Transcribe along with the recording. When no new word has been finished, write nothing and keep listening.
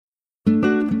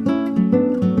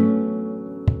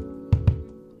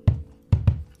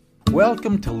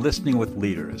Welcome to Listening with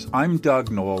Leaders. I'm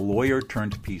Doug Noll, lawyer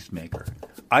turned peacemaker.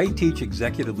 I teach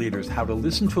executive leaders how to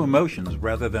listen to emotions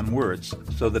rather than words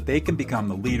so that they can become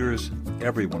the leaders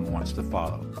everyone wants to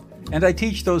follow. And I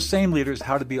teach those same leaders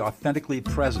how to be authentically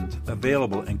present,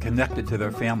 available, and connected to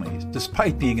their families,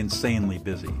 despite being insanely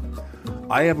busy.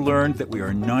 I have learned that we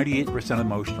are 98%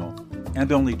 emotional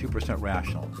and only 2%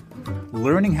 rational.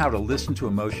 Learning how to listen to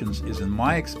emotions is, in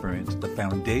my experience, the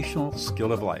foundational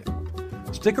skill of life.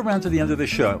 Stick around to the end of the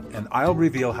show, and I'll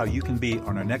reveal how you can be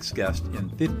on our next guest in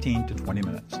 15 to 20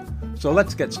 minutes. So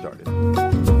let's get started.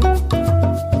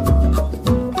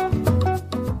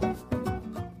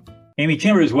 Amy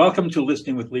Chambers, welcome to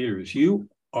Listening with Leaders. You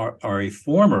are a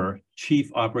former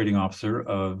chief operating officer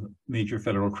of major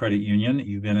federal credit union.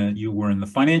 You were in the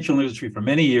financial industry for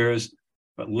many years,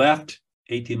 but left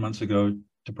 18 months ago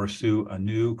to pursue a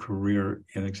new career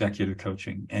in executive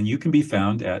coaching. And you can be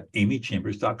found at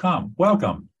amychambers.com.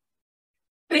 Welcome.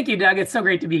 Thank you, Doug. It's so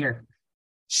great to be here.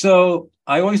 So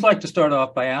I always like to start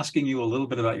off by asking you a little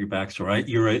bit about your backstory.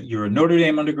 You're a Notre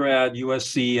Dame undergrad,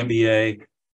 USC MBA.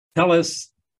 Tell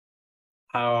us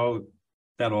how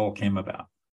that all came about.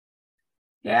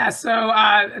 Yeah, so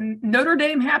Notre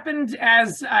Dame happened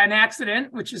as an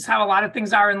accident, which is how a lot of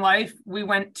things are in life.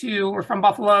 We're from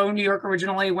Buffalo, New York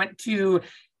originally, went to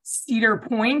Cedar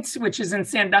Point, which is in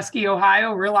Sandusky,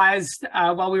 Ohio. Realized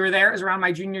while we were there, it was around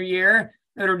my junior year,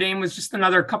 Notre Dame was just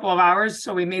another couple of hours,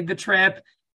 so we made the trip.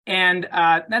 And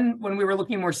then when we were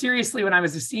looking more seriously, when I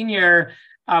was a senior,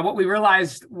 what we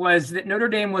realized was that Notre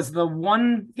Dame was the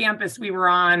one campus we were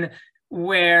on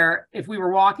where if we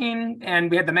were walking and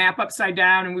we had the map upside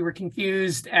down and we were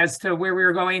confused as to where we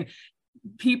were going,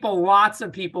 lots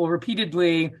of people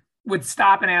repeatedly would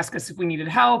stop and ask us if we needed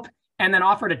help and then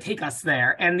offer to take us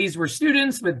there. And these were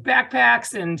students with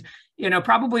backpacks and,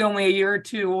 probably only a year or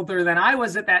two older than I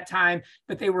was at that time,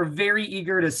 but they were very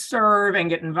eager to serve and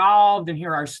get involved and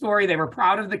hear our story. They were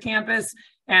proud of the campus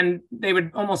and they would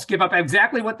almost give up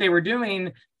exactly what they were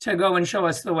doing to go and show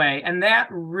us the way. And that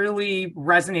really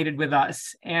resonated with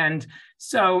us. And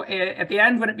so at the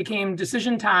end, when it became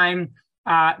decision time,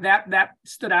 that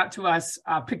stood out to us,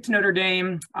 picked Notre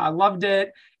Dame, loved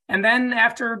it. And then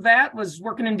after that was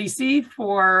working in DC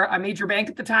for a major bank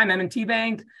at the time, M&T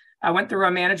Bank. I went through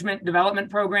a management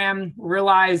development program,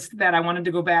 realized that I wanted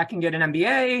to go back and get an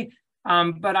MBA.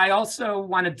 But I also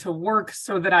wanted to work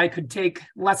so that I could take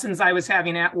lessons I was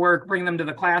having at work, bring them to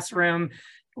the classroom,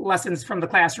 lessons from the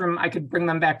classroom, I could bring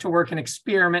them back to work and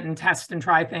experiment and test and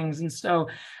try things. And so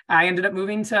I ended up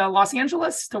moving to Los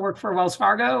Angeles to work for Wells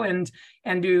Fargo and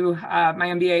do my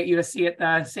MBA at USC at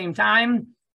the same time.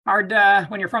 Hard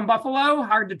when you're from Buffalo,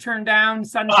 hard to turn down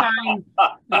sunshine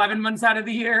 11 months out of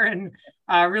the year and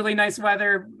really nice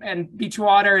weather and beach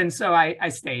water. And so I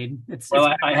stayed.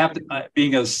 I have to,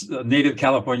 being a native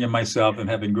Californian myself and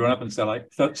having grown up in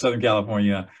Southern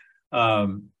California,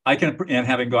 and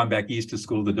having gone back east to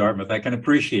school to Dartmouth, I can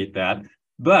appreciate that.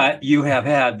 But you have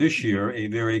had this year a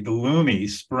very gloomy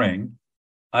spring.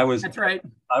 That's right.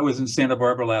 I was in Santa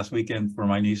Barbara last weekend for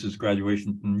my niece's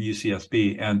graduation from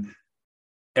UCSB, and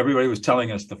everybody was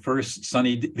telling us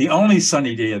the only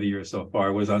sunny day of the year so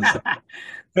far was on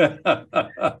Sunday.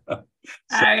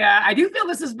 I do feel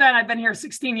I've been here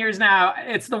 16 years now.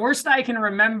 It's the worst I can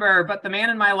remember, but the man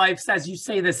in my life says you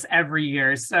say this every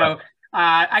year. So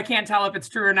I can't tell if it's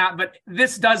true or not, but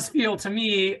this does feel to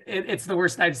me, it's the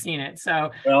worst I've seen it.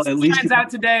 So at least shines out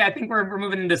today. I think we're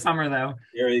moving into summer though.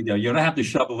 There you go. You don't have to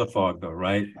shovel the fog though,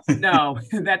 right? No,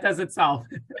 that does itself.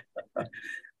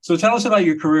 So tell us about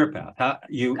your career path. How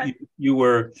you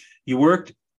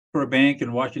worked for a bank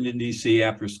in Washington D.C.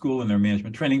 after school in their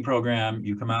management training program.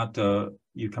 You come out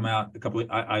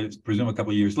I presume a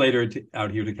couple of years later out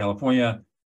here to California,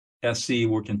 SC,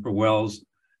 working for Wells.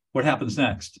 What happens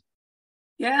next?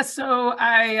 Yeah, so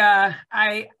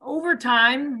I over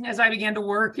time, as I began to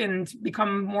work and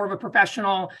become more of a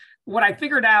professional, what I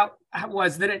figured out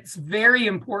was that it's very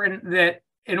important that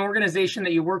an organization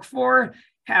that you work for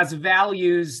has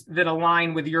values that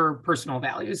align with your personal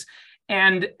values.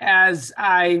 And as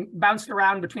I bounced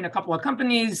around between a couple of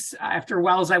companies, after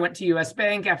Wells, I went to US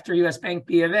Bank, after US Bank,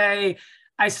 B of A,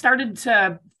 I started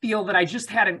to feel that I just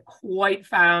hadn't quite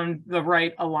found the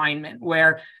right alignment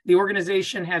where the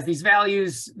organization has these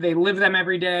values, they live them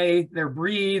every day, they're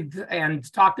breathed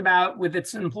and talked about with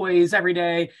its employees every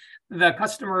day. The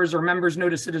customers or members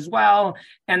notice it as well,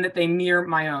 and that they mirror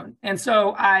my own. And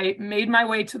so I made my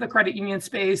way to the credit union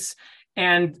space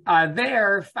and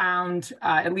there found,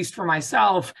 at least for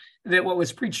myself, that what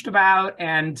was preached about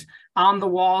and on the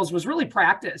walls was really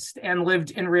practiced and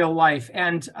lived in real life.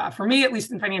 And for me, at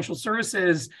least in financial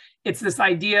services, it's this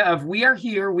idea of we are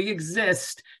here, we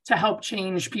exist to help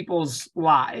change people's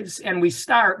lives. And we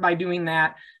start by doing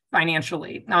that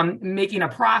financially. Making a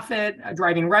profit,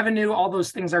 driving revenue, all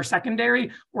those things are secondary.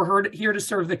 We're here to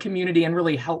serve the community and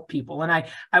really help people. And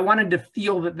I wanted to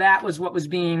feel that that was what was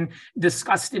being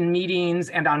discussed in meetings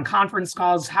and on conference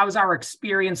calls. How's our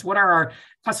experience? What are our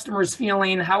customers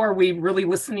feeling? How are we really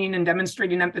listening and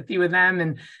demonstrating empathy with them?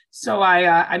 And so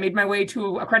I made my way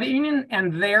to a credit union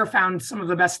and there found some of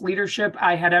the best leadership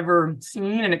I had ever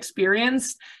seen and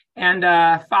experienced. And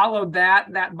followed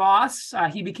that boss.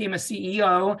 He became a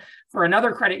CEO for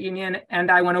another credit union,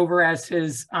 and I went over as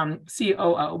his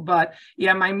COO. But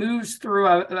yeah, my moves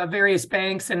through various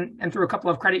banks and through a couple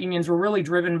of credit unions were really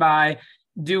driven by,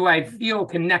 do I feel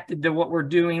connected to what we're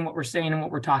doing, what we're saying, and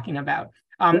what we're talking about?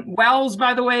 Wells,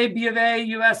 by the way, B of A,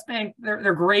 US Bank,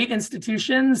 they're great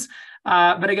institutions.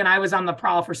 But again, I was on the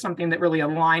prowl for something that really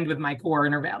aligned with my core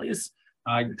inner values.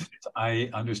 I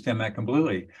understand that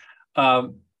completely.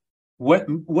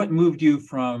 What moved you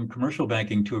from commercial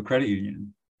banking to a credit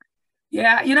union?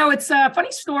 Yeah, it's a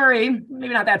funny story,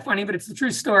 maybe not that funny, but it's the true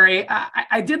story.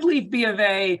 I did leave B of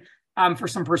A for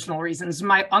some personal reasons.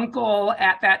 My uncle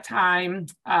at that time,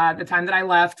 the time that I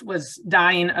left, was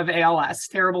dying of ALS,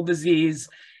 terrible disease.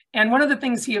 And one of the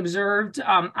things he observed,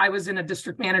 I was in a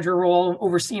district manager role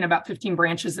overseeing about 15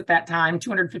 branches at that time,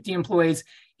 250 employees.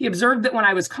 He observed that when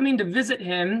I was coming to visit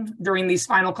him during these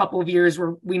final couple of years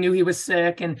where we knew he was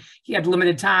sick and he had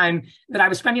limited time, that I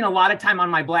was spending a lot of time on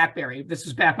my BlackBerry. This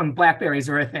was back when BlackBerries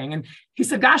were a thing. And he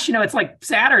said, gosh, it's like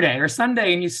Saturday or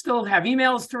Sunday and you still have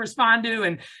emails to respond to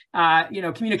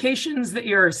and, communications that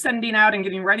you're sending out and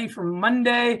getting ready for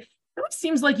Monday. It really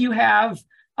seems like you have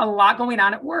a lot going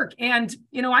on at work. And,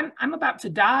 I'm about to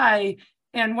die.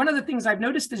 And one of the things I've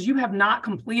noticed is you have not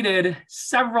completed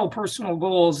several personal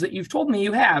goals that you've told me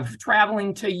you have: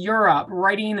 traveling to Europe,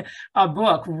 writing a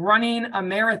book, running a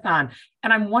marathon.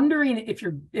 And I'm wondering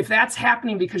if that's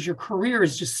happening because your career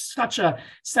is just such a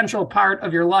central part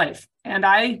of your life. And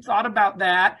I thought about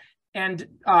that and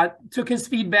took his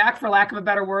feedback, for lack of a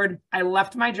better word. I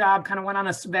left my job, kind of went on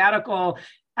a sabbatical.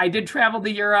 I did travel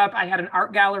to Europe. I had an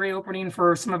art gallery opening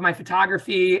for some of my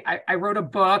photography. I wrote a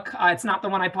book. It's not the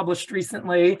one I published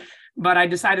recently, but I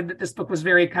decided that this book was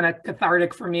very kind of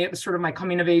cathartic for me. It was sort of my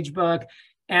coming of age book.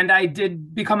 And I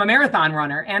did become a marathon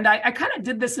runner. And I kind of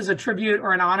did this as a tribute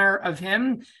or an honor of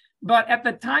him. But at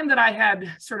the time that I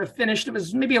had sort of finished, it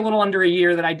was maybe a little under a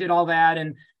year that I did all that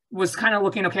and was kind of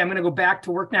looking, okay, I'm going to go back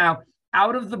to work now.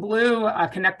 Out of the blue,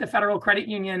 Connect the Federal Credit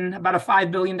Union, about a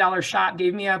 $5 billion shop,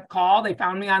 gave me a call. They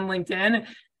found me on LinkedIn.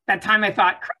 That time I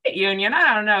thought, credit union,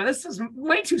 I don't know, this is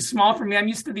way too small for me. I'm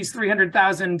used to these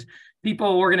 300,000 people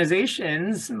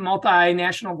organizations,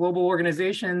 multinational global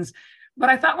organizations. But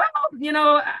I thought,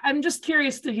 well, I'm just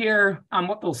curious to hear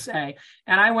what they'll say.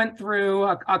 And I went through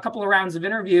a couple of rounds of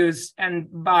interviews. And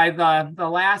by the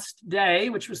last day,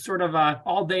 which was sort of an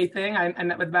all-day thing, I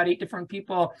met with about 8 different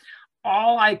people.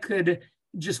 All I could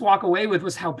just walk away with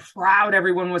was how proud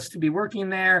everyone was to be working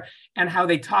there and how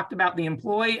they talked about the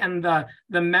employee and the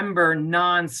member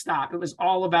nonstop. It was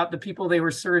all about the people they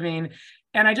were serving.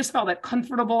 And I just felt that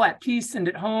comfortable, at peace, and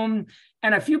at home.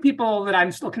 And a few people that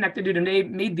I'm still connected to today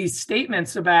made these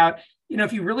statements about,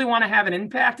 if you really want to have an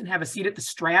impact and have a seat at the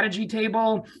strategy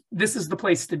table, this is the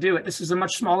place to do it. This is a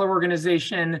much smaller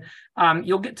organization.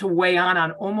 You'll get to weigh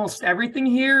on almost everything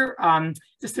here.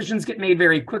 Decisions get made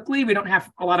very quickly. We don't have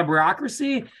a lot of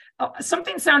bureaucracy.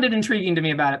 Something sounded intriguing to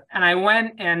me about it. And I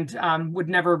went and would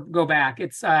never go back.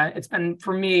 It's been,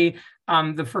 for me,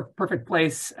 the perfect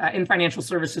place in financial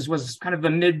services was kind of the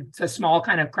mid to small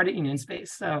kind of credit union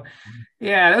space. So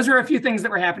yeah, those were a few things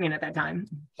that were happening at that time.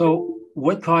 So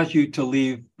what caused you to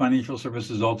leave financial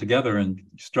services altogether and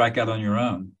strike out on your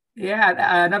own?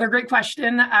 Yeah, another great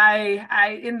question.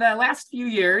 I in the last few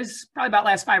years, probably about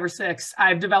last 5 or 6,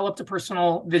 I've developed a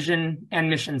personal vision and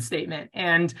mission statement.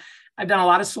 And I've done a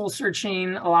lot of soul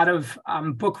searching, a lot of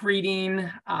book reading.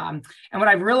 And what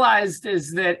I've realized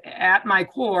is that at my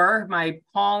core, my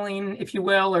calling, if you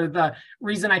will, or the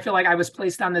reason I feel like I was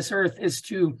placed on this earth is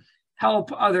to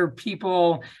help other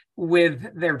people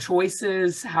with their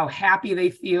choices, how happy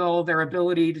they feel, their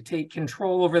ability to take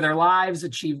control over their lives,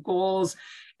 achieve goals.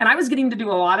 And I was getting to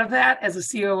do a lot of that as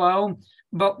a COO.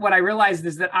 But what I realized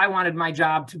is that I wanted my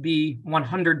job to be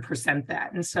 100%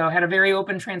 that. And so I had a very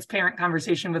open, transparent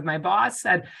conversation with my boss,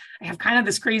 said, I have kind of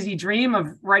this crazy dream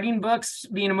of writing books,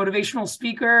 being a motivational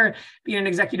speaker, being an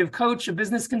executive coach, a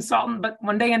business consultant, but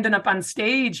one day ending up on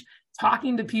stage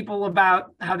talking to people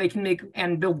about how they can make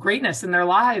and build greatness in their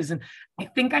lives. And I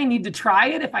think I need to try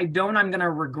it. If I don't, I'm going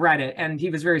to regret it. And he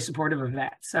was very supportive of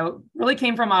that. So really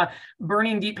came from a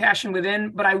burning deep passion within,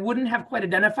 but I wouldn't have quite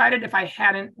identified it if I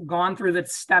hadn't gone through the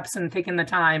steps and taken the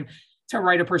time to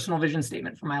write a personal vision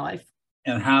statement for my life.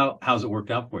 And how's it worked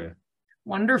out for you?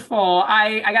 Wonderful.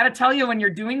 I got to tell you, when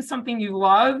you're doing something you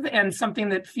love and something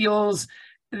that feels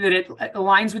that it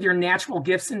aligns with your natural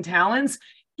gifts and talents,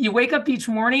 you wake up each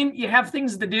morning, you have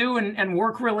things to do and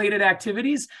work-related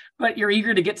activities, but you're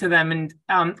eager to get to them. And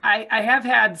I have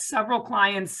had several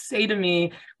clients say to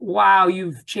me, wow,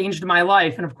 you've changed my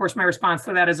life. And of course, my response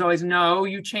to that is always, no,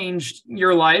 you changed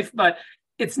your life. But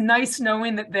it's nice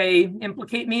knowing that they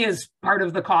implicate me as part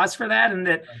of the cause for that, and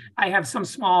that I have some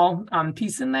small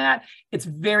piece in that. It's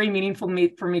very meaningful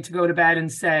for me to go to bed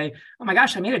and say, oh my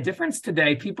gosh, I made a difference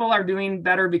today. People are doing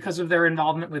better because of their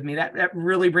involvement with me. That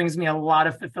really brings me a lot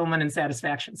of fulfillment and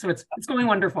satisfaction. So it's going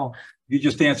wonderful. You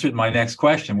just answered my next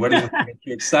question. What does it make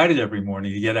you excited every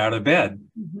morning to get out of bed,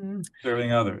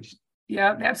 serving others?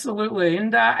 Yeah, absolutely.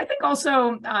 And I think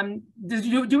also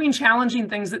doing challenging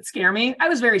things that scare me. I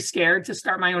was very scared to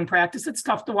start my own practice. It's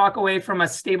tough to walk away from a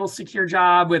stable, secure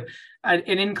job with an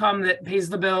income that pays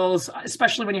the bills,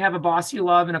 especially when you have a boss you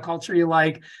love and a culture you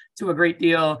like to a great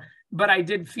deal. But I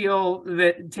did feel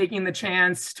that taking the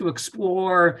chance to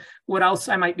explore what else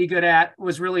I might be good at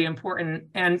was really important.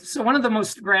 And so one of the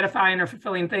most gratifying or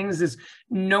fulfilling things is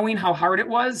knowing how hard it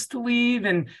was to leave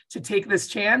and to take this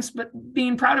chance, but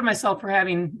being proud of myself for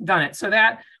having done it. So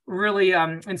that really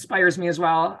inspires me as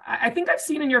well. I think I've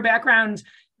seen in your background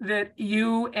that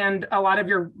you and a lot of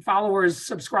your followers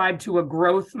subscribe to a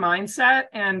growth mindset.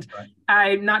 And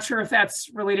I'm not sure if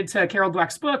that's related to Carol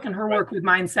Dweck's book and her work with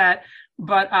mindset,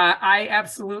 but I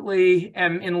absolutely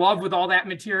am in love with all that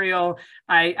material.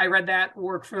 I read that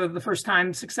work for the first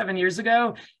time 6-7 years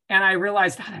ago, and I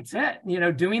realized, that's it.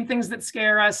 Doing things that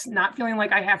scare us, not feeling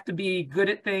like I have to be good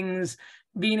at things,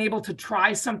 being able to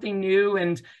try something new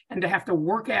and to have to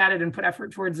work at it and put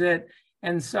effort towards it.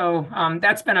 And so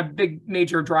that's been a big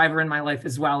major driver in my life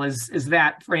as well, is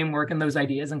that framework and those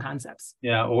ideas and concepts.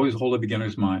 Yeah, always hold a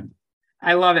beginner's mind.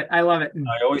 I love it. I love it.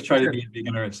 I always try to be a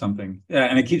beginner at something. Yeah,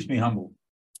 and it keeps me humble.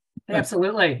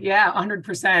 Absolutely. Yeah,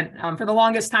 100%. For the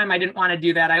longest time, I didn't want to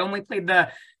do that. I only played the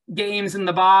games in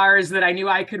the bars that I knew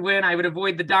I could win. I would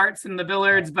avoid the darts and the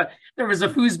billiards, but there was a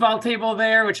foosball table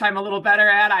there, which I'm a little better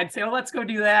at. I'd say, let's go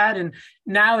do that. And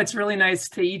now it's really nice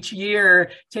to each year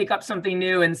take up something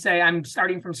new and say, I'm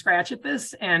starting from scratch at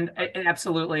this. And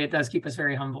absolutely, it does keep us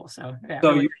very humble. So, yeah.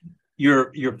 So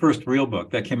your first real book,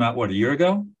 that came out, what, a year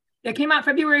ago? It came out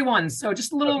February 1, so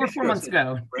just a little over 4 months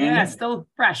ago. Yeah, still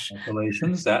fresh.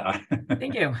 Congratulations.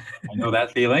 Thank you. I know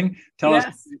that feeling. Tell us,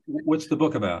 what's the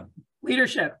book about?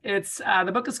 Leadership. It's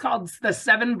the book is called The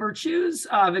 7 Virtues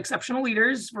of Exceptional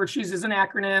Leaders. Virtues is an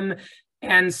acronym.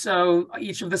 And so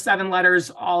each of the 7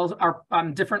 letters all are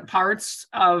different parts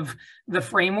of the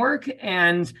framework.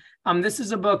 And this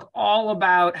is a book all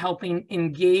about helping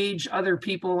engage other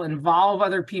people, involve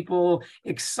other people,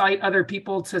 excite other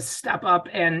people to step up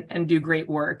and do great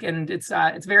work. And it's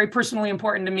very personally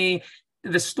important to me.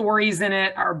 The stories in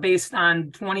it are based on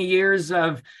 20 years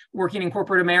of working in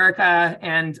corporate America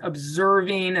and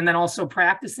observing and then also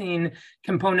practicing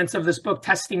components of this book,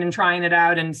 testing and trying it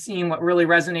out and seeing what really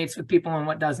resonates with people and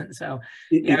what doesn't. So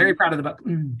yeah, very proud of the book.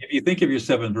 If you think of your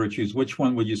 7 virtues, which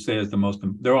one would you say is the most,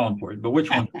 they're all important, but which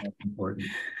one is most important?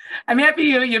 I'm happy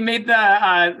you made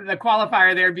the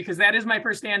qualifier there, because that is my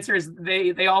first answer, is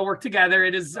they all work together.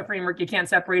 It is a framework. You can't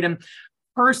separate them.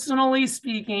 Personally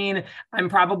speaking, I'm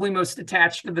probably most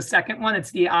attached to the second one.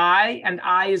 It's the I, and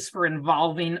I is for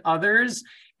involving others.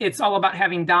 It's all about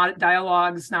having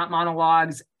dialogues, not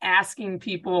monologues, asking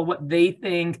people what they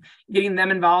think, getting them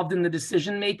involved in the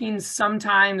decision making.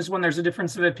 Sometimes when there's a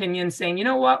difference of opinion, saying, you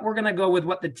know what, we're going to go with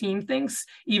what the team thinks,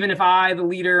 even if I, the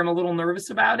leader, am a little nervous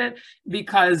about it,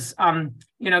 because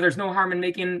there's no harm in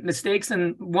making mistakes,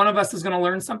 and one of us is going to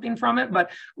learn something from it.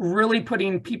 But really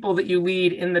putting people that you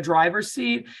lead in the driver's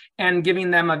seat and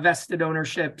giving them a vested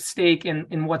ownership stake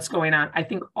in what's going on. I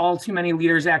think all too many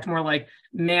leaders act more like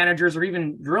managers or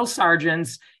even drill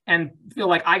sergeants and feel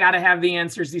like I got to have the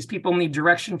answers. These people need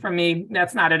direction from me.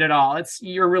 That's not it at all.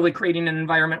 You're really creating an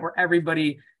environment where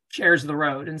everybody shares the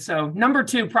road. And so number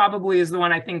 2 probably is the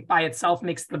one I think by itself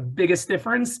makes the biggest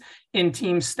difference in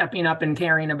teams stepping up and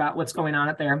caring about what's going on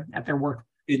at their work.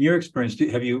 In your experience,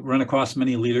 have you run across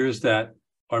many leaders that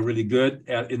are really good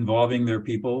at involving their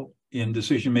people in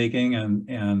decision-making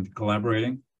and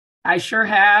collaborating? I sure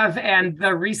have. And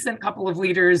the recent couple of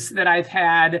leaders that I've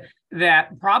had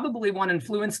that probably one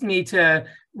influenced me to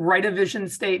write a vision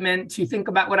statement, to think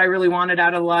about what I really wanted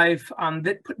out of life,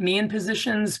 that put me in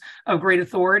positions of great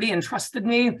authority and trusted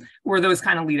me, were those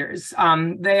kind of leaders.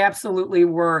 They absolutely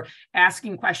were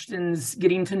asking questions,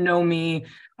 getting to know me,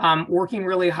 working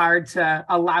really hard to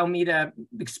allow me to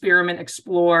experiment,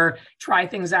 explore, try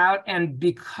things out. And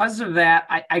because of that,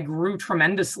 I grew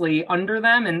tremendously under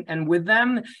them and with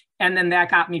them. And then that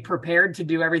got me prepared to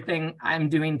do everything I'm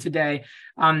doing today.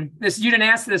 You didn't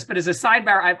ask this, but as a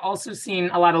sidebar, I've also seen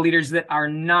a lot of leaders that are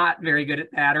not very good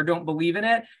at that or don't believe in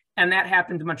it. And that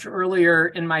happened much earlier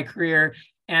in my career.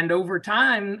 And over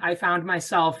time, I found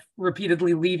myself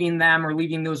repeatedly leaving them or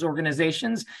leaving those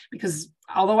organizations because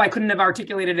although I couldn't have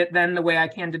articulated it then the way I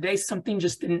can today, something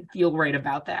just didn't feel right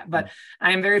about that. But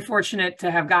I am very fortunate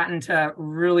to have gotten to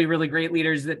really, really great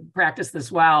leaders that practice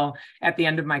this well at the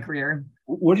end of my career.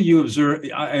 What do you observe?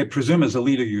 I presume as a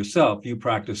leader yourself, you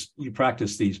practice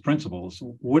these principles.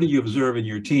 What do you observe in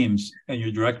your teams and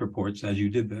your direct reports as you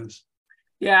did this?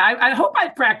 Yeah, I hope I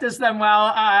practiced them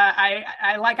well. I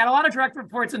got a lot of direct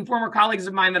reports and former colleagues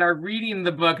of mine that are reading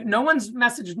the book. No one's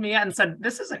messaged me yet and said,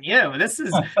 this isn't you. This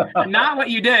is not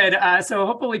what you did. So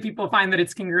hopefully people find that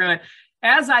it's congruent.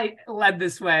 As I led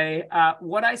this way,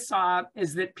 what I saw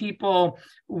is that people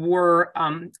were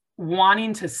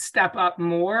wanting to step up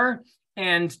more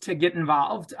and to get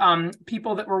involved.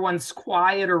 People that were once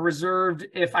quiet or reserved,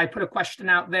 if I put a question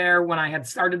out there when I had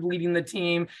started leading the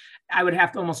team, I would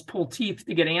have to almost pull teeth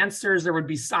to get answers. There would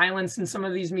be silence in some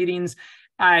of these meetings.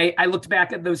 I looked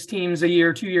back at those teams a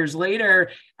year, 2 years later.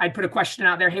 I'd put a question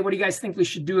out there. Hey, what do you guys think we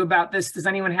should do about this? Does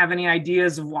anyone have any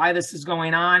ideas of why this is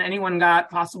going on? Anyone got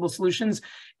possible solutions?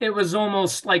 It was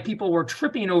almost like people were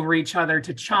tripping over each other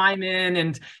to chime in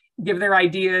and give their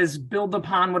ideas, build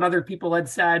upon what other people had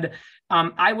said.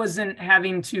 I wasn't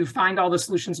having to find all the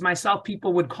solutions myself.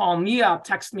 People would call me up,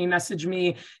 text me, message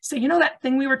me, say, you know, that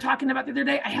thing we were talking about the other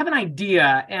day, I have an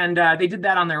idea. And they did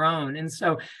that on their own. And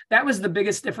so that was the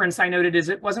biggest difference I noted, is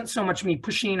it wasn't so much me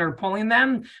pushing or pulling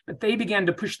them, but they began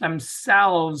to push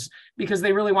themselves because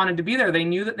they really wanted to be there. They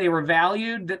knew that they were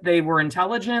valued, that they were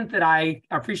intelligent, that I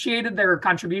appreciated their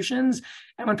contributions.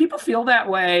 And when people feel that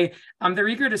way, they're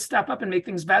eager to step up and make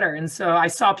things better. And so I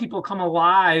saw people come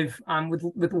alive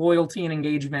with loyalty and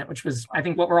engagement, which was, I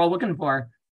think, what we're all looking for.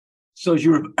 So as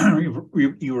you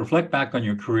reflect back on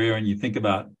your career and you think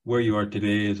about where you are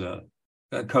today as a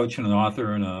coach and an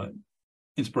author and an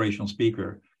inspirational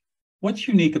speaker, what's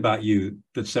unique about you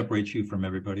that separates you from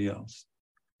everybody else?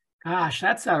 Gosh,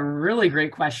 that's a really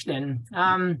great question.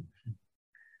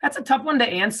 That's a tough one to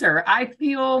answer. I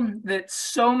feel that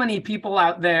so many people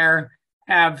out there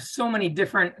have so many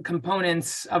different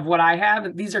components of what I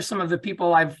have. These are some of the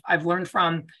people I've learned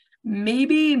from.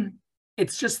 Maybe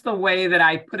it's just the way that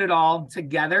I put it all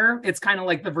together. It's kind of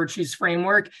like the virtues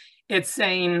framework. It's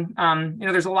saying,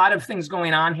 there's a lot of things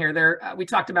going on here. We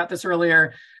talked about this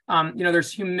earlier.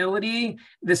 There's humility,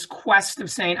 this quest of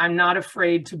saying, I'm not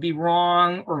afraid to be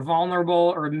wrong or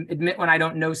vulnerable or admit when I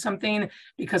don't know something,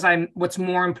 because what's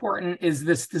more important is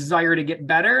this desire to get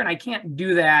better. And I can't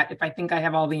do that if I think I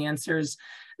have all the answers.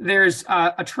 There's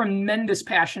a tremendous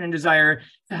passion and desire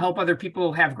to help other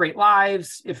people have great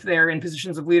lives, if they're in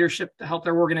positions of leadership, to help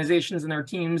their organizations and their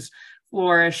teams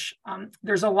flourish.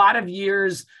 There's a lot of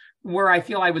years where I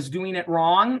feel I was doing it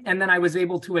wrong, and then I was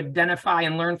able to identify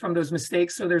and learn from those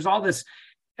mistakes. So there's all this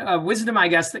wisdom, I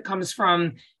guess, that comes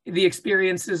from the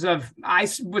experiences of, I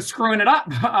was screwing it up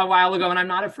a while ago, and I'm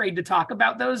not afraid to talk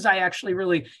about those. I actually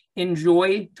really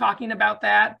enjoy talking about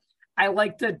that. I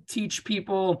like to teach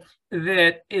people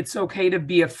that it's okay to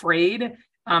be afraid.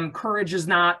 Courage is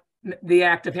not the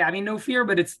act of having no fear,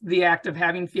 but it's the act of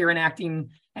having fear and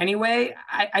acting anyway.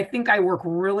 I think I work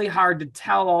really hard to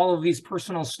tell all of these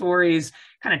personal stories,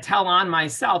 kind of tell on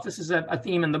myself. This is a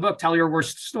theme in the book, tell your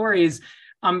worst stories,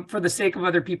 for the sake of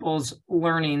other people's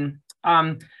learning.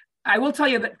 I will tell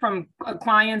you that from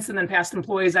clients and then past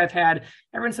employees I've had,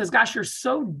 everyone says, gosh, you're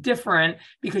so different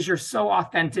because you're so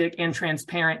authentic and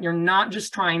transparent. You're not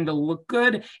just trying to look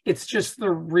good. It's just the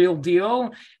real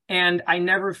deal. And I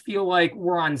never feel like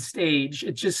we're on stage.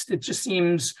 It just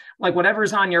seems like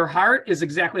whatever's on your heart is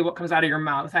exactly what comes out of your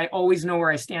mouth. I always know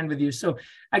where I stand with you. So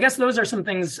I guess those are some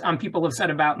things people have said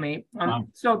about me.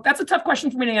 So that's a tough question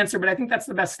for me to answer, but I think that's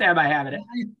the best stab I have at it.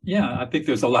 Yeah, I think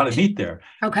there's a lot of meat there.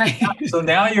 Okay. So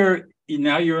now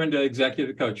you're into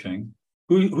executive coaching.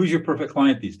 Who's your perfect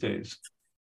client these days?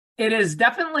 It is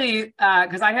definitely,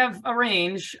 because I have a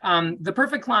range. The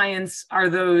perfect clients are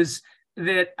those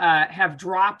that have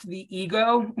dropped the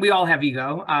ego. We all have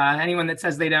ego. Anyone that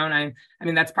says they don't, I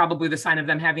mean, that's probably the sign of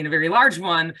them having a very large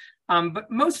one. But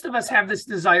most of us have this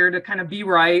desire to kind of be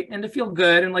right and to feel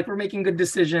good and like we're making good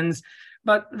decisions.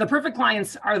 But the perfect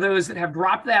clients are those that have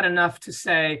dropped that enough to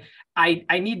say,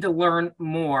 I need to learn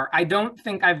more. I don't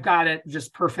think I've got it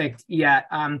just perfect yet.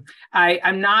 I'm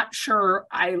not sure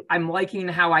I'm liking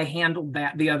how I handled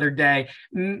that the other day.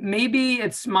 Maybe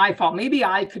it's my fault. Maybe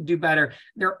I could do better.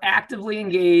 They're actively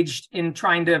engaged in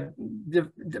trying to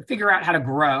figure out how to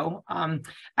grow.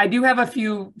 I do have a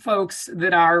few folks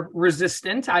that are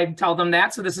resistant. I tell them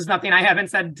that. So this is nothing I haven't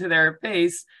said to their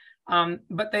face.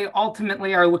 But they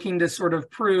ultimately are looking to sort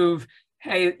of prove,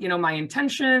 hey, my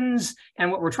intentions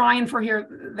and what we're trying for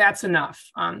here, that's enough.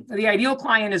 The ideal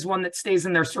client is one that stays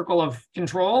in their circle of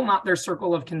control, not their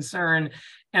circle of concern.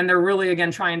 And they're really,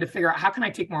 again, trying to figure out, how can I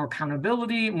take more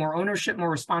accountability, more ownership,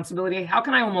 more responsibility? How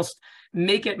can I almost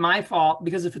make it my fault?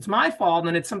 Because if it's my fault,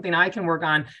 then it's something I can work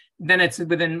on. Then it's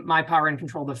within my power and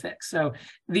control to fix. So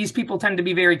these people tend to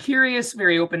be very curious,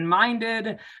 very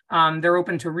open-minded. They're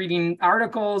open to reading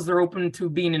articles. They're open to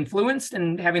being influenced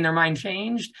and having their mind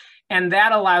changed. And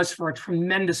that allows for a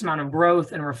tremendous amount of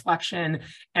growth and reflection.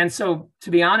 And so,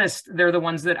 to be honest, they're the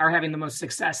ones that are having the most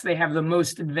success. They have the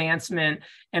most advancement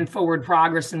and forward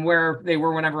progress in where they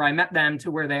were whenever I met them to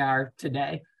where they are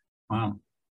today. Wow,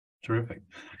 terrific.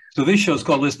 So this show is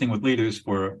called Listening with Leaders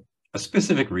for a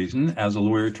specific reason. As a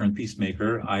lawyer turned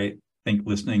peacemaker, I think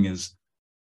listening is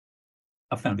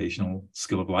a foundational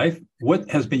skill of life.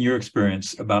 What has been your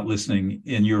experience about listening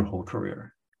in your whole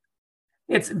career?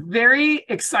 It's very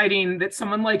exciting that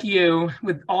someone like you,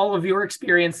 with all of your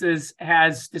experiences,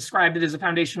 has described it as a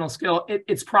foundational skill.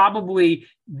 It's probably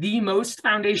the most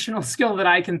foundational skill that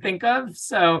I can think of.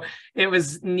 So it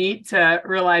was neat to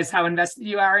realize how invested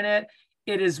you are in it.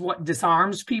 It is what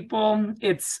disarms people.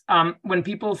 It's when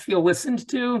people feel listened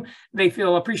to, they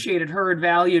feel appreciated, heard,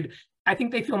 valued. I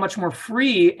think they feel much more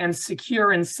free and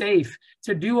secure and safe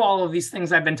to do all of these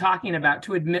things I've been talking about,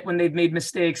 to admit when they've made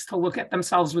mistakes, to look at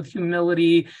themselves with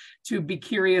humility, to be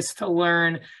curious, to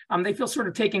learn. They feel sort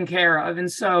of taken care of.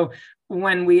 And so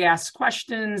when we ask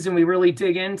questions and we really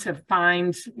dig in to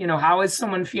find, how is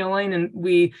someone feeling, and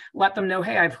we let them know,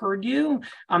 hey, I've heard you.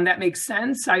 That makes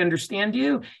sense. I understand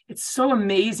you. It's so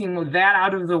amazing with that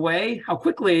out of the way, how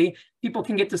quickly people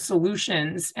can get to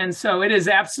solutions. And so it is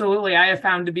absolutely, I have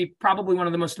found to be probably one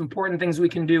of the most important things we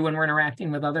can do when we're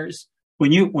interacting with others.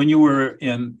 When you were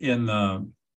in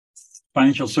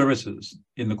financial services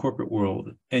in the corporate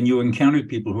world and you encountered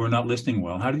people who are not listening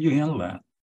well, how did you handle that?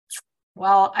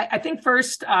 Well, I think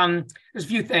first, there's a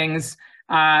few things.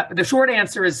 The short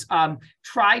answer is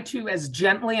try to, as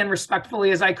gently and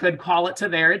respectfully as I could, call it to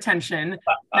their attention.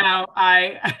 Now,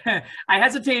 I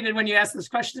hesitated when you asked this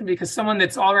question because someone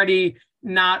that's already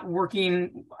not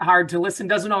working hard to listen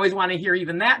doesn't always want to hear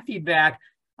even that feedback.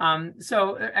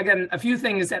 So again, a few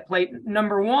things at play.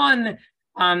 Number one,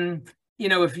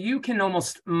 if you can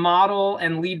almost model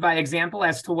and lead by example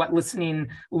as to what listening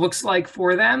looks like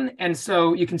for them. And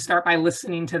so you can start by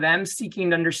listening to them, seeking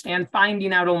to understand,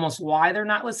 finding out almost why they're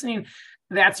not listening.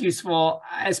 That's useful.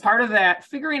 As part of that,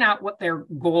 figuring out what their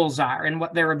goals are and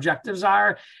what their objectives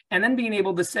are, and then being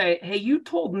able to say, hey, you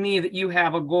told me that you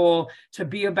have a goal to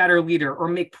be a better leader or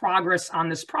make progress on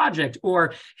this project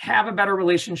or have a better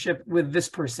relationship with this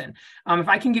person. If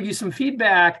I can give you some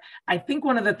feedback, I think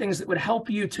one of the things that would help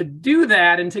you to do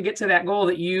that and to get to that goal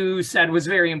that you said was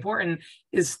very important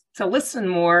is to listen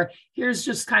more. Here's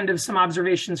just kind of some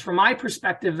observations from my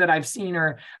perspective that I've seen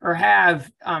or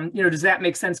have. Does that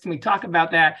make sense? Can we talk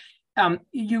about that?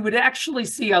 You would actually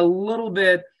see a little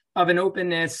bit of an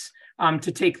openness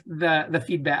to take the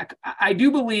feedback. I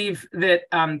do believe that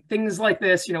things like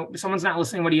this, someone's not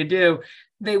listening, what do you do?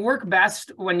 They work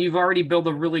best when you've already built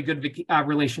a really good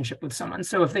relationship with someone.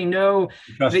 So if they know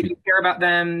that you care about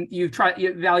them, you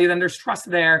value them, there's trust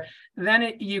there,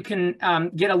 then you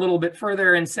can get a little bit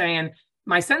further in saying,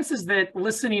 my sense is that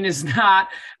listening is not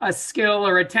a skill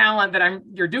or a talent that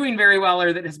you're doing very well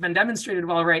or that has been demonstrated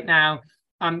well right now.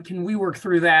 Can we work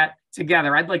through that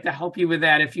together? I'd like to help you with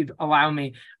that if you'd allow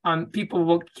me.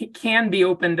 People can be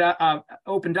opened up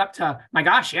to, my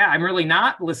gosh, yeah, I'm really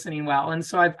not listening well. And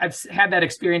so I've had that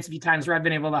experience a few times where I've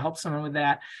been able to help someone with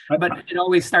that. But it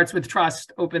always starts with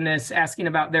trust, openness, asking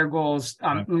about their goals,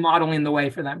 modeling the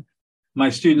way for them. My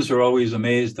students are always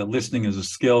amazed that listening is a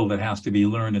skill that has to be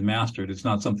learned and mastered. It's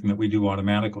not something that we do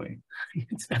automatically.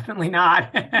 It's definitely not.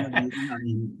 I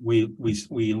mean, we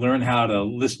learn how to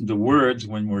listen to words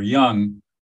when we're young,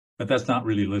 but that's not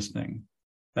really listening.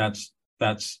 That's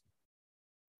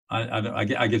I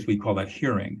guess we call that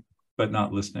hearing, but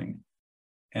not listening.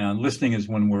 And listening is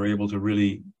when we're able to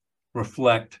really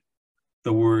reflect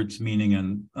the words, meaning,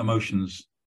 and emotions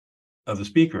of the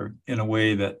speaker in a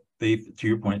way that they, to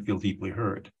your point, feel deeply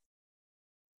heard.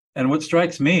 And what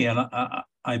strikes me, and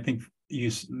I think you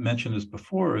mentioned this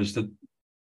before, is that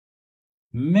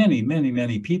many, many,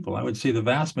 many people, I would say the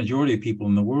vast majority of people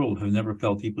in the world, have never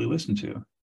felt deeply listened to.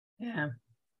 Yeah.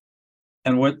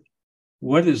 And what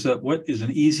is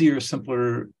an easier,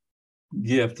 simpler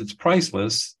gift that's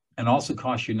priceless and also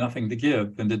costs you nothing to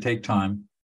give than to take time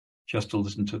just to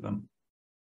listen to them?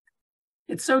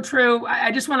 It's so true. I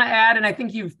just want to add, and I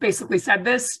think you've basically said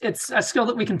this, it's a skill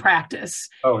that we can practice.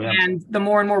 Oh, yeah. And the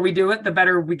more and more we do it, the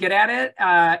better we get at it.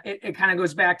 It kind of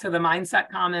goes back to the mindset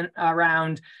comment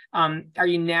around, are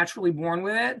you naturally born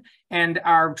with it? And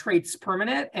are traits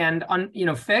permanent and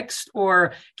fixed,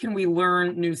 or can we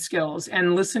learn new skills?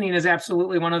 And listening is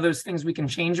absolutely one of those things we can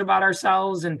change about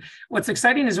ourselves. And what's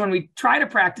exciting is when we try to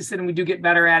practice it and we do get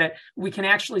better at it, we can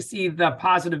actually see the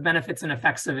positive benefits and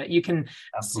effects of it. You can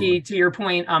see, to your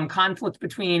point, conflict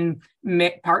between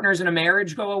partners in a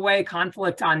marriage go away,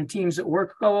 conflict on teams at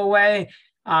work go away.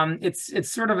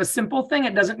 It's sort of a simple thing.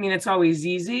 It doesn't mean it's always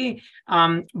easy,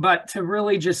 but to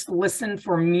really just listen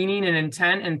for meaning and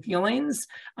intent and feelings,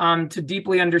 to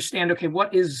deeply understand, okay,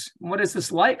 what is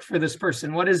this like for this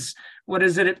person? What is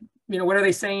it, what are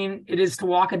they saying it is to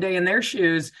walk a day in their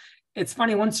shoes? It's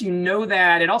funny, once you know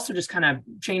that, it also just kind of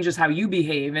changes how you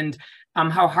behave and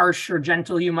how harsh or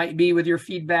gentle you might be with your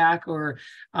feedback, or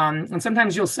and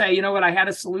sometimes you'll say, you know what, I had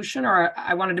a solution, or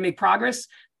I wanted to make progress.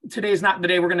 Today is not the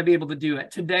day we're going to be able to do it.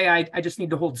 Today, I just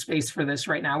need to hold space for this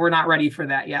right now. We're not ready for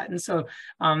that yet. And so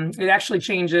it actually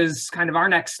changes kind of our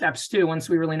next steps too, once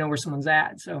we really know where someone's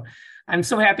at. So I'm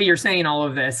so happy you're saying all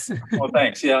of this. Well,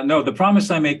 thanks. Yeah, no, the promise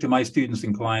I make to my students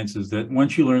and clients is that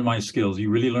once you learn my skills, you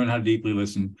really learn how to deeply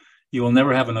listen, you will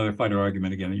never have another fight or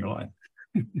argument again in your life.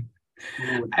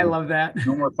 I love that.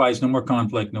 No more fights, no more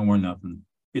conflict, no more nothing.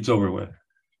 It's over with.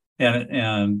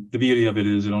 And the beauty of it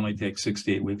is it only takes 6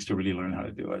 to 8 weeks to really learn how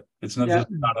to do it. It's not just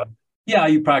not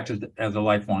you practice it as a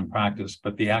lifelong practice,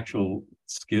 but the actual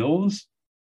skills,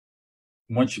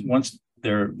 once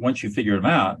you figure them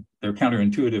out, they're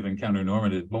counterintuitive and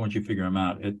counternormative, but once you figure them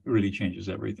out, it really changes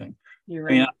everything. You're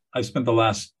right. I spent the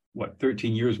last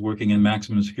 13 years working in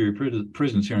maximum security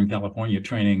prisons here in California,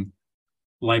 training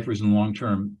lifers and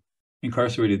long-term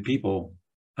incarcerated people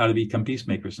how to become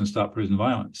peacemakers and stop prison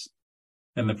violence.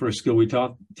 And the first skill we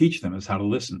teach them is how to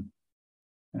listen.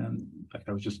 And in fact,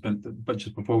 but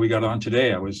just before we got on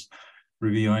today, I was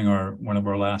reviewing one of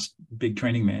our last big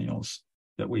training manuals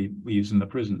that we use in the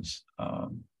prisons.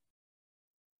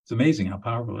 It's amazing how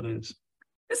powerful it is.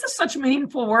 This is such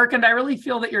meaningful work, and I really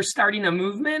feel that you're starting a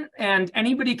movement, and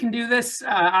anybody can do this.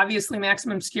 Obviously,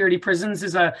 maximum security prisons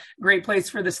is a great place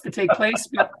for this to take place,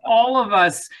 but all of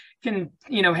us can,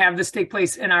 have this take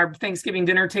place in our Thanksgiving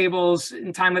dinner tables,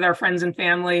 in time with our friends and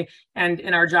family, and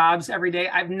in our jobs every day.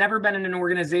 I've never been in an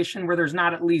organization where there's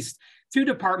not at least two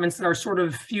departments that are sort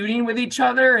of feuding with each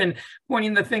other and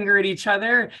pointing the finger at each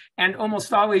other. And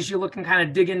almost always you look and kind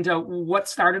of dig into what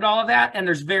started all of that, and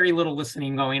there's very little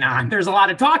listening going on. There's a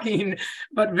lot of talking,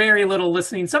 but very little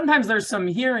listening. Sometimes there's some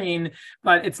hearing,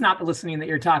 but it's not the listening that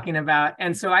you're talking about.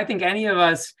 And so I think any of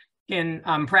us can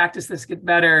practice this, get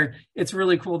better. It's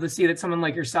really cool to see that someone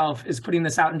like yourself is putting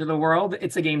this out into the world.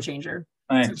 It's a game changer.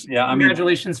 Thanks. So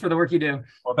congratulations for the work you do.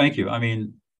 Well, thank you. I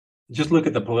mean, just look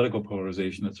at the political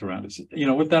polarization that's around us.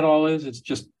 What that all is? It's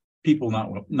just people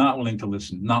not willing to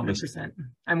listen, not 100%. Listen.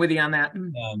 I'm with you on that.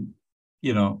 And,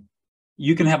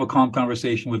 you can have a calm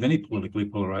conversation with any politically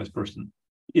polarized person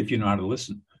if you know how to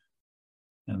listen.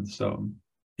 And so,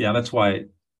 that's why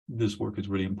this work is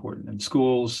really important. In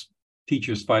schools,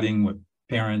 teachers fighting with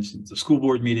parents, the school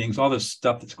board meetings, all this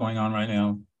stuff that's going on right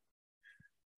now.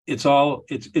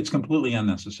 It's completely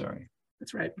unnecessary.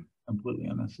 That's right. Completely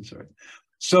unnecessary.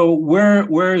 So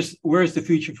where's the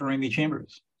future for Amy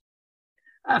Chambers?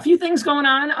 A few things going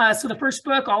on. So the first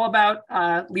book, all about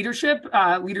leadership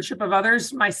of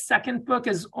others. My second book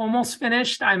is almost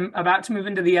finished. I'm about to move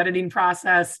into the editing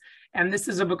process. And this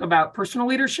is a book about personal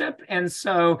leadership. And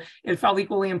so it felt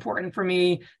equally important for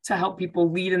me to help people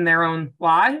lead in their own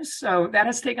lives. So that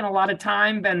has taken a lot of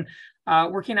time, been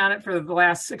working on it for the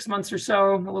last 6 months or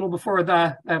so, a little before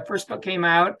the first book came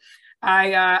out.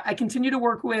 I continue to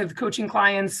work with coaching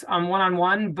clients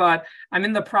one-on-one, but I'm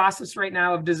in the process right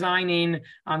now of designing,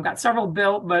 got several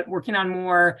built, but working on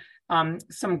more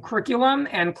some curriculum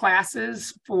and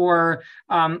classes for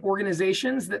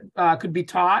organizations that could be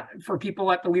taught for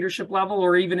people at the leadership level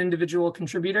or even individual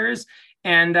contributors.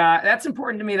 And that's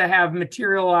important to me to have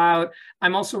material out.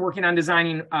 I'm also working on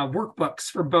designing workbooks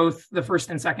for both the first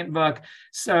and second book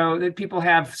so that people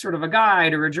have sort of a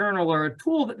guide or a journal or a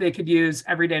tool that they could use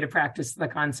every day to practice the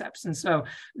concepts. And so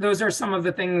those are some of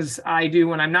the things I do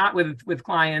when I'm not with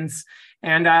clients,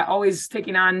 and always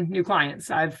taking on new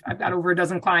clients. I've got over a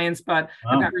dozen clients, but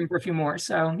I've got room for a few more.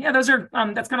 So yeah, those are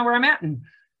that's kind of where I'm at.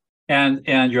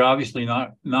 And you're obviously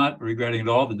not regretting at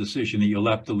all the decision that you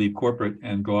left to leave corporate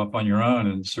and go off on your own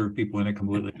and serve people in a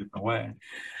completely different way.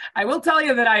 I will tell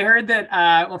you that I heard that,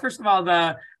 well, first of all,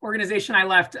 the organization I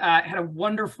left had a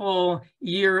wonderful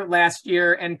year last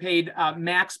year and paid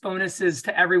max bonuses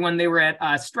to everyone. They were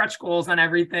at stretch goals on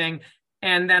everything.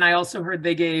 And then I also heard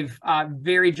they gave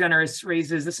very generous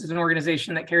raises. This is an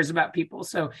organization that cares about people.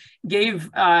 So gave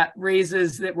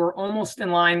raises that were almost in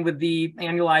line with the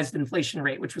annualized inflation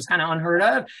rate, which was kind of unheard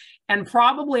of. And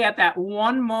probably at that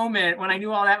one moment when I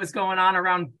knew all that was going on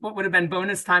around what would have been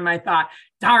bonus time, I thought,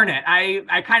 darn it,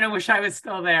 I kind of wish I was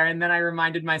still there. And then I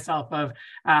reminded myself of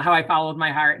how I followed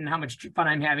my heart and how much fun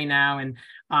I'm having now. And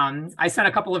I sent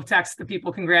a couple of texts to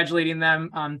people congratulating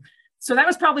them. So that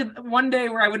was probably one day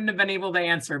where I wouldn't have been able to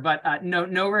answer, but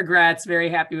no regrets,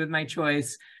 very happy with my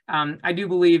choice. I do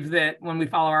believe that when we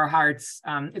follow our hearts,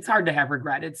 it's hard to have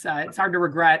regret. It's hard to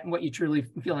regret what you truly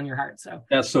feel in your heart. So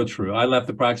that's so true. I left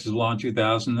the practice of law in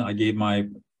 2000. I gave my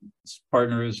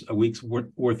partners a week's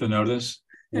worth of notice,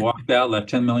 walked out, left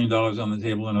 $10 million on the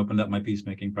table, and opened up my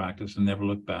peacemaking practice and never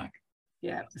looked back.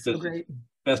 Yeah, it's so great.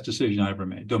 Best decision I ever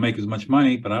made. Don't make as much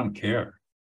money, but I don't care.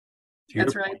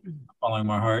 That's right. Following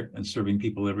my heart and serving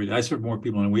people every day. I served more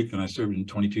people in a week than I served in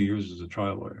 22 years as a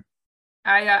trial lawyer.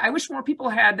 I wish more people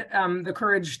had the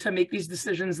courage to make these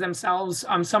decisions themselves.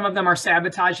 Some of them are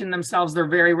sabotaging themselves. They're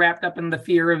very wrapped up in the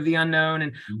fear of the unknown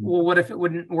and, well, what if it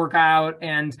wouldn't work out?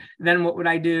 And then what would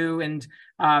I do? And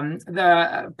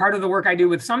the part of the work I do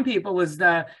with some people is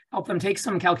to help them take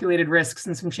some calculated risks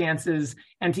and some chances,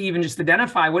 and to even just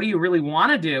identify, what do you really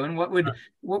want to do? And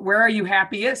where are you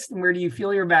happiest? And where do you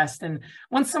feel your best? And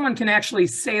once someone can actually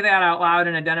say that out loud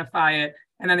and identify it,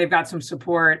 and then they've got some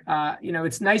support,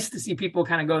 it's nice to see people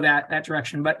kind of go that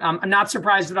direction. But I'm not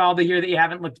surprised at all to hear that you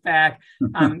haven't looked back.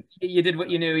 You did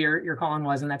what you knew your calling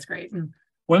was, and that's great.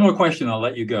 One more question, I'll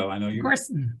let you go. I know you're a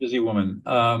busy woman.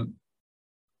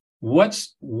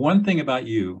 What's one thing about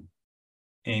you,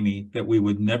 Amy, that we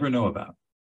would never know about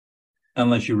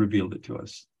unless you revealed it to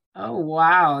us? Oh,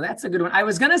 wow. That's a good one. I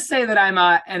was going to say that I'm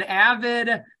an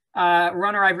avid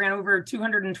runner. I've ran over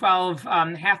 212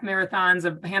 half marathons,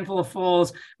 a handful of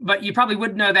fulls, but you probably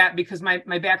would know that because my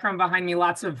background behind me,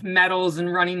 lots of medals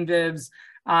and running bibs.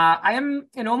 I am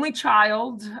an only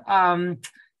child,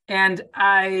 and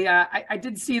I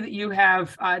did see that you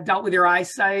have dealt with your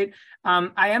eyesight.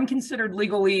 I am considered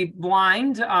legally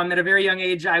blind. At a very young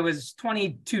age, I was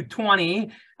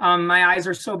 20/20. My eyes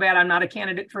are so bad, I'm not a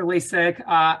candidate for LASIK.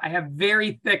 I have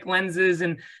very thick lenses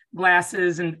and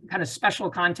glasses and kind of special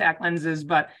contact lenses,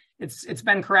 but it's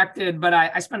been corrected. But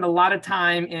I spend a lot of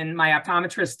time in my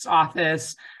optometrist's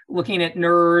office looking at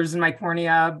nerves in my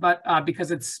cornea. But because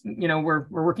it's, we're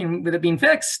working with it being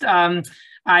fixed,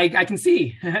 I can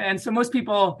see. And so most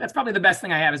people, that's probably the best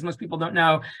thing I have, is most people don't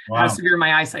know how severe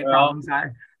my eyesight problems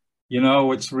are.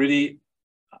 It's really,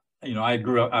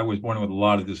 I was born with a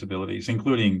lot of disabilities,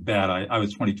 including bad. I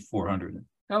was 2400.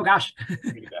 Oh gosh.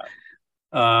 Pretty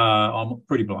bad. I'm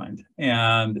pretty blind.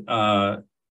 And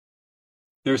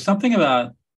there's something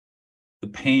about the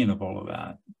pain of all of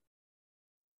that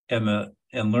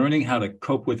and learning how to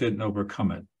cope with it and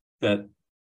overcome it, that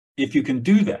if you can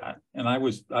do that, and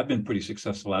I've been pretty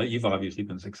successful at it, you've obviously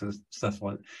been successful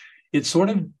at it, it sort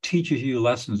of teaches you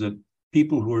lessons that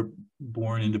people who are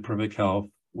born into perfect health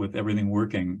with everything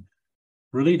working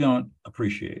really don't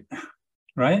appreciate,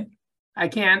 right? I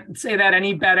can't say that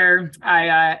any better.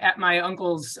 At my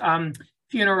uncle's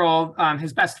funeral,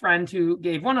 his best friend, who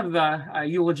gave one of the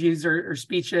eulogies or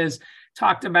speeches,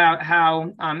 talked about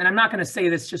how, and I'm not going to say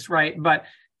this just right, but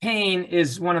pain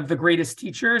is one of the greatest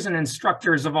teachers and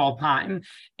instructors of all time.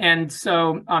 And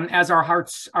so as our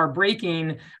hearts are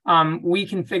breaking, we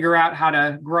can figure out how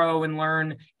to grow and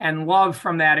learn and love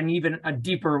from that in even a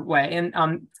deeper way.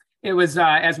 And it was,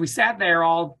 as we sat there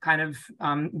all kind of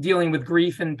dealing with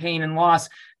grief and pain and loss,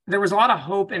 there was a lot of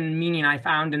hope and meaning I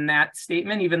found in that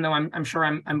statement, even though I'm sure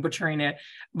I'm butchering it.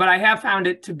 But I have found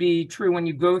it to be true when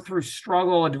you go through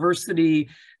struggle, adversity,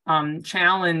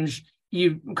 challenge.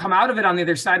 you come out of it on the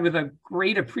other side with a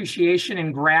great appreciation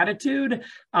and gratitude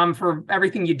for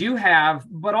everything you do have,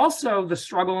 but also the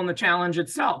struggle and the challenge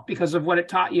itself because of what it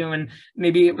taught you. And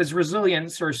maybe it was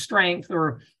resilience or strength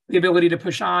or the ability to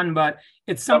push on, but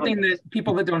it's something that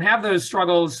people that don't have those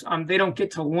struggles, they don't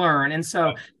get to learn. And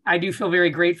so I do feel very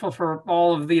grateful for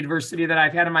all of the adversity that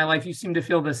I've had in my life. You seem to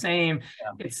feel the same.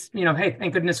 Yeah. It's, hey,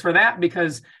 thank goodness for that,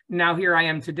 because now here I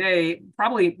am today,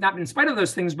 probably not in spite of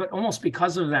those things, but almost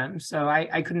because of them. So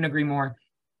I couldn't agree more.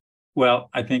 Well,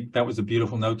 I think that was a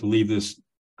beautiful note to leave this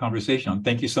conversation on.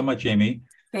 Thank you so much, Amy.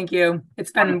 Thank you.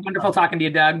 It's been wonderful talking to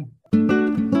you, Doug.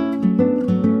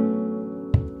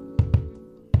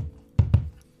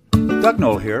 Doug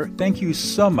Noll here. Thank you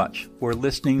so much for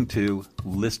listening to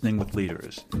Listening with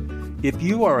Leaders. If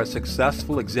you are a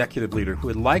successful executive leader who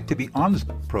would like to be on this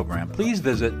program, please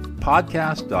visit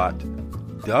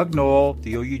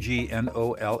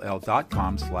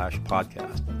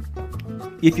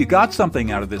podcast.dougnoll.com/podcast. If you got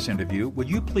something out of this interview, would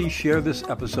you please share this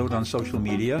episode on social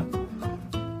media?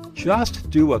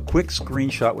 Just do a quick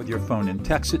screenshot with your phone and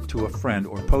text it to a friend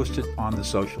or post it on the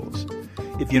socials.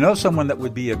 If you know someone that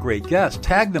would be a great guest,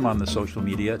 tag them on the social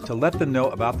media to let them know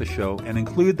about the show and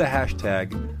include the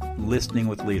hashtag Listening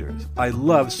with Leaders. I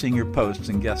love seeing your posts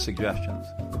and guest suggestions.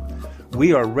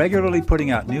 We are regularly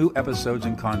putting out new episodes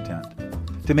and content.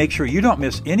 To make sure you don't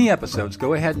miss any episodes,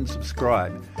 go ahead and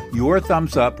subscribe. Your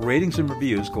thumbs up, ratings, and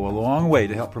reviews go a long way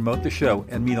to help promote the show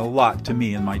and mean a lot to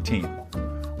me and my team.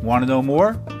 Want to know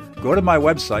more? Go to my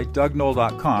website,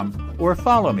 dougnoll.com, or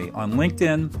follow me on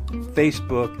LinkedIn,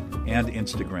 Facebook, and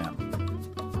Instagram.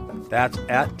 That's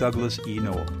at Douglas E.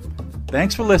 Noll.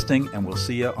 Thanks for listening, and we'll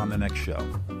see you on the next show.